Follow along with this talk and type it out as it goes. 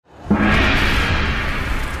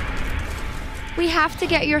we have to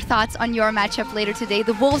get your thoughts on your matchup later today.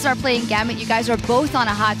 The Wolves are playing Gambit. You guys are both on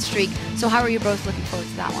a hot streak. So how are you both looking forward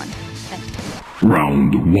to that one? Thanks.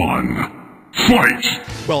 Round 1. Fight!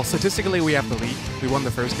 Well, statistically, we have the lead. We won the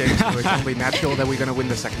first game, so it's only natural that we're going to win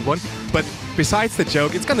the second one. But besides the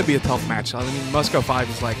joke, it's going to be a tough match. I mean, Moscow 5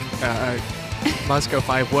 is like... Moscow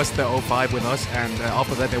 5 was the 0-5 with us, and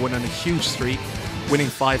after that they went on a huge streak, winning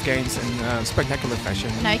 5 games in spectacular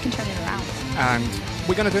fashion. Now you can turn it around. And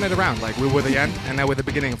we're going to turn it around. Like, we were the end, and now we're the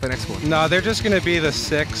beginning of the next one. No, they're just going to be the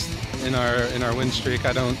 6th in our win streak.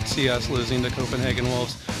 I don't see us losing to Copenhagen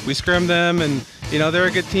Wolves. We scrimmed them, and you know they're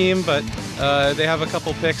a good team, but they have a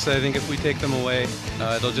couple picks. I think if we take them away,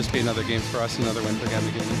 it'll just be another game for us, another win for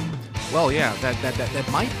Gambit Gaming. Well, yeah,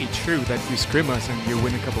 that might be true that you scrim us and you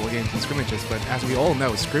win a couple of games in scrimmages, but as we all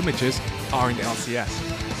know, scrimmages aren't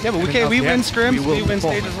LCS. Yeah, but we win scrims, we win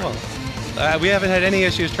stage as well. We haven't had any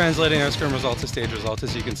issues translating our scrim results to stage results,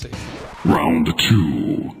 as you can see. Round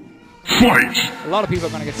 2. Fight! A lot of people are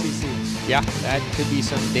going to get CC. Yeah, that could be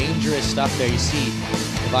some dangerous stuff there. You see,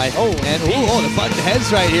 Leviathan. The button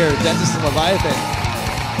heads right here. Dentist and Leviathan.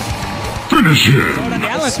 Finish him!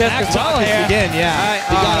 Again, yeah.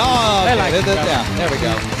 There we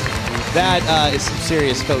go. That is some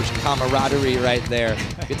serious coach camaraderie right there.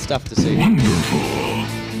 Good stuff to see. Wonderful.